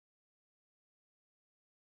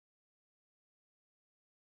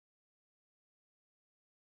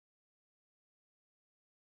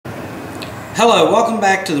Hello, welcome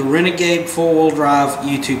back to the Renegade 4-Wheel Drive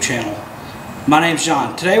YouTube channel. My name's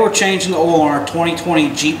John. Today we're changing the oil on our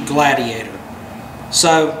 2020 Jeep Gladiator.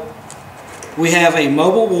 So, we have a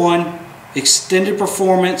Mobil 1 Extended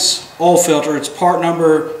Performance oil filter. It's part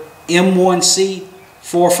number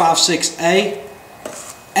M1C456A.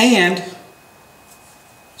 And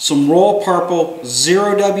some Royal Purple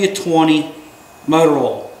 0W20 motor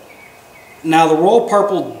oil. Now the Royal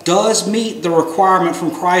Purple does meet the requirement from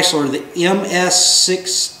Chrysler, the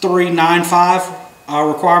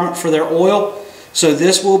MS6395 requirement for their oil. So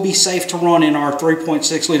this will be safe to run in our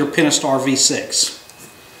 3.6 liter Pentastar V6.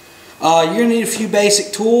 You're going to need a few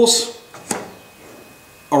basic tools.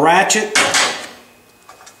 A ratchet.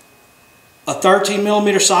 A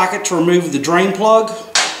 13mm socket to remove the drain plug.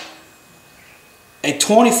 A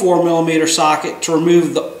 24mm socket to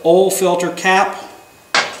remove the oil filter cap.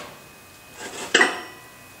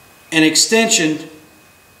 An extension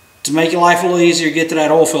to make your life a little easier, get to that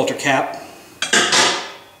oil filter cap,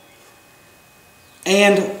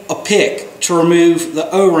 and a pick to remove the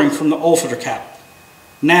O-ring from the oil filter cap.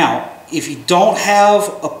 Now, if you don't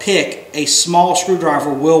have a pick, a small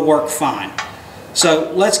screwdriver will work fine. So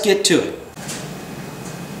let's get to it.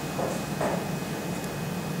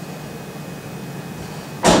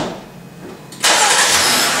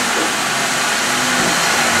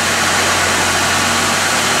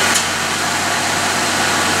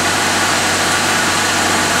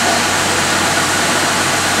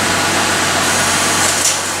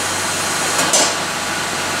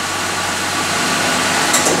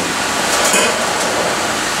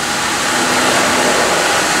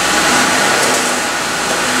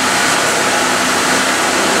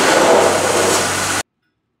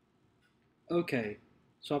 Okay,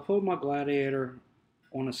 so I put my Gladiator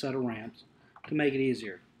on a set of ramps to make it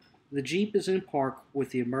easier. The Jeep is in park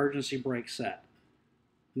with the emergency brake set.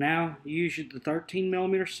 Now use the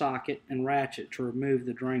 13mm socket and ratchet to remove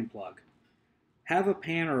the drain plug. Have a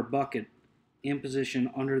pan or a bucket in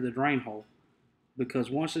position under the drain hole, because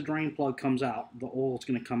once the drain plug comes out, the oil is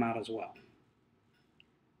going to come out as well.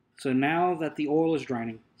 So now that the oil is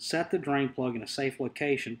draining, set the drain plug in a safe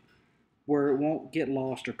location where it won't get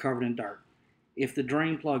lost or covered in dirt. If the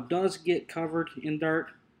drain plug does get covered in dirt,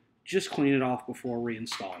 just clean it off before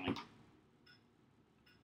reinstalling.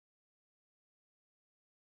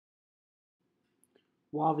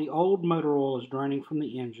 While the old motor oil is draining from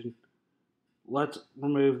the engine, let's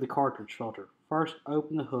remove the cartridge filter. First,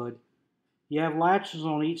 open the hood. You have latches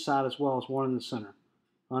on each side as well as one in the center.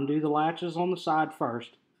 Undo the latches on the side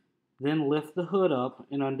first, then lift the hood up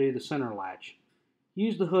and undo the center latch.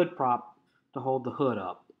 Use the hood prop to hold the hood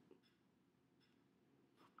up.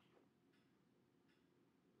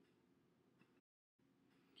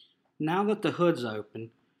 Now that the hood's open,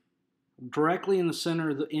 directly in the center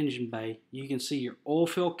of the engine bay, you can see your oil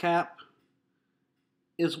fill cap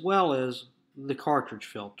as well as the cartridge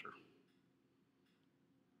filter.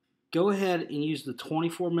 Go ahead and use the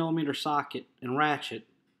 24mm socket and ratchet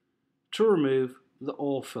to remove the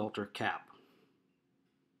oil filter cap.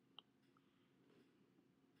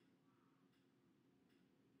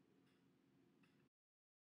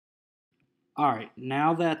 Alright,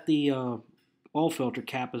 now that the oil filter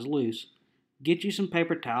cap is loose, get you some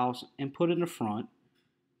paper towels and put it in the front,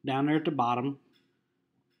 down there at the bottom,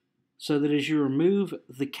 so that as you remove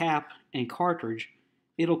the cap and cartridge,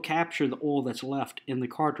 it'll capture the oil that's left in the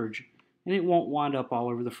cartridge and it won't wind up all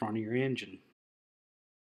over the front of your engine.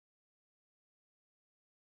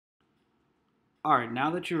 Alright, now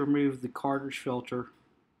that you removed the cartridge filter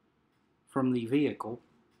from the vehicle,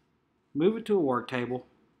 move it to a work table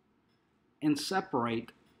and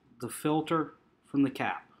separate the filter from the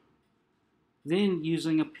cap. Then,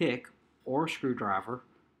 using a pick or a screwdriver,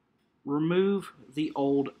 remove the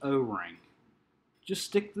old O-ring. Just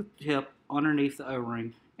stick the tip underneath the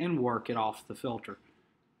O-ring and work it off the filter.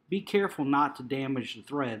 Be careful not to damage the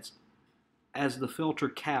threads, as the filter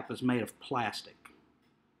cap is made of plastic.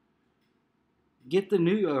 Get the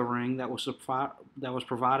new O-ring that was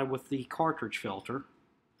provided with the cartridge filter,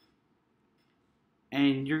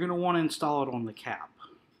 and you're going to want to install it on the cap.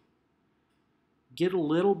 Get a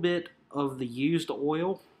little bit of the used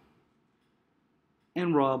oil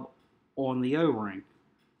and rub on the O-ring.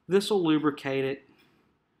 This will lubricate it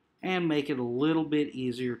and make it a little bit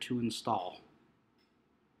easier to install.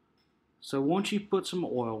 So once you put some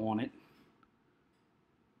oil on it,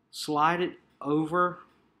 slide it over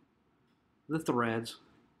the threads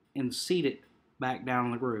and seat it back down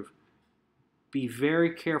in the groove. Be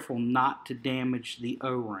very careful not to damage the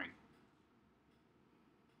O-ring.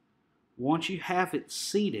 Once you have it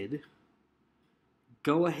seated,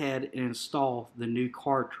 go ahead and install the new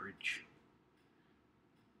cartridge.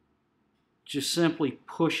 just simply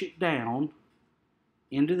push it down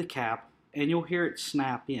into the cap and you'll hear it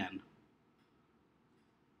snap in.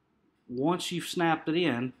 Once you've snapped it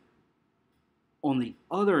in, on the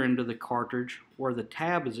other end of the cartridge where the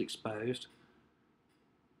tab is exposed,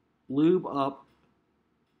 lube up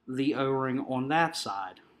the O-ring on that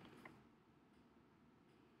side.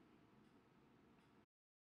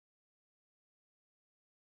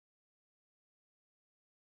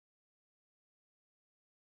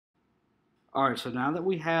 Alright, so now that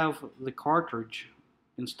we have the cartridge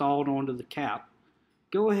installed onto the cap,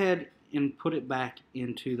 go ahead and put it back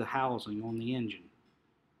into the housing on the engine.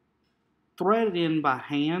 Thread it in by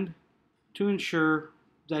hand to ensure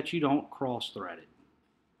that you don't cross thread it.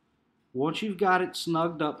 Once you've got it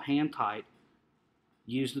snugged up hand tight,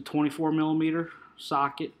 use the 24mm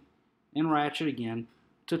socket and ratchet again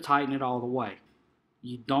to tighten it all the way.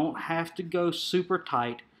 You don't have to go super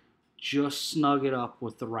tight, just snug it up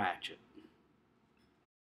with the ratchet.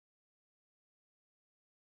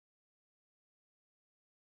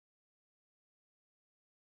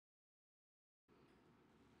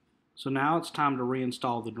 So now it's time to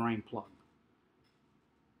reinstall the drain plug.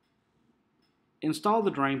 Install the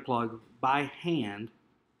drain plug by hand,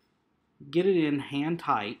 get it in hand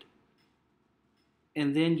tight,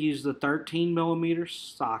 and then use the 13mm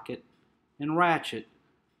socket and ratchet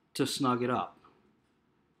to snug it up.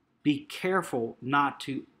 Be careful not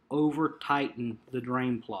to over tighten the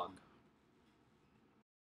drain plug.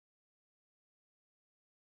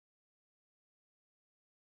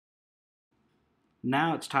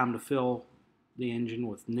 Now it's time to fill the engine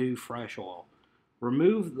with new fresh oil.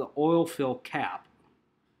 Remove the oil fill cap,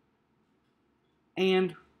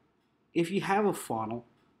 and if you have a funnel,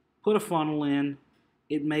 put a funnel in.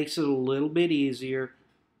 It makes it a little bit easier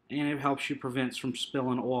and it helps you prevent from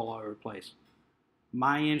spilling oil all over the place.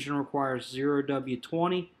 My engine requires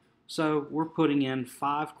 0W20, so we're putting in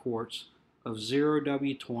 5 quarts of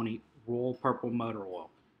 0W20 Royal Purple motor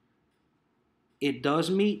oil. It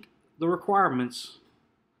does meet the requirements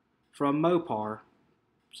from Mopar,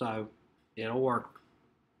 so it'll work.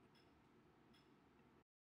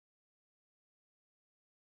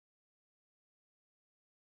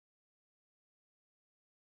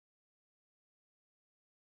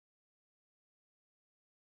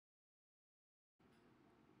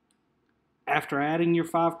 After adding your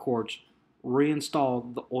 5 quarts,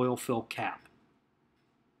 reinstall the oil fill cap.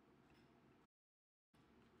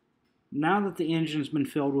 Now that the engine's been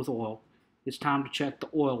filled with oil, it's time to check the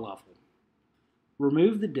oil level.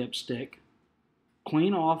 Remove the dipstick,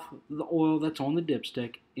 clean off the oil that's on the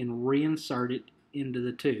dipstick, and reinsert it into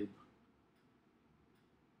the tube.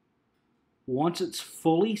 Once it's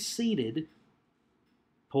fully seated,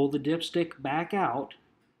 pull the dipstick back out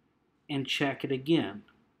and check it again.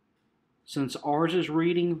 Since ours is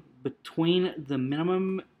reading between the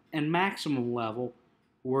minimum and maximum level,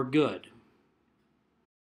 we're good.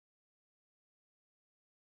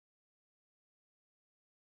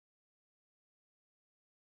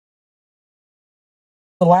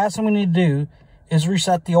 The last thing we need to do is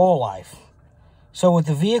reset the oil life. So with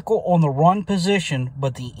the vehicle on the run position,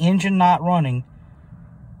 but the engine not running,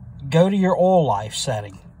 go to your oil life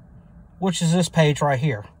setting, which is this page right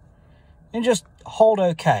here, and just hold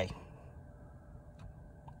OK.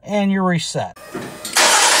 And you're reset.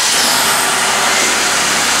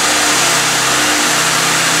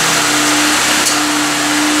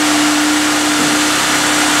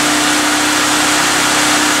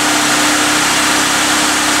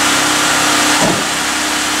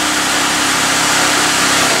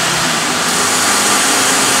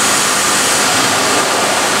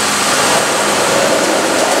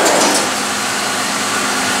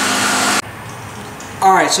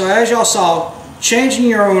 Alright, so as y'all saw, changing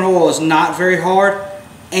your own oil is not very hard,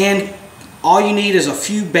 and all you need is a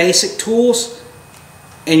few basic tools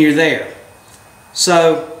and you're there.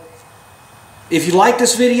 So if you like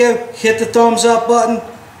this video, hit the thumbs up button.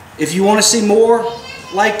 If you want to see more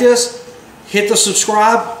like this, hit the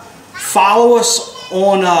subscribe. Follow us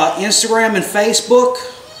on Instagram and Facebook.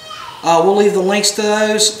 We'll leave the links to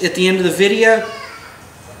those at the end of the video.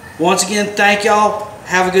 Once again, thank y'all.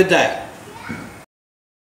 Have a good day.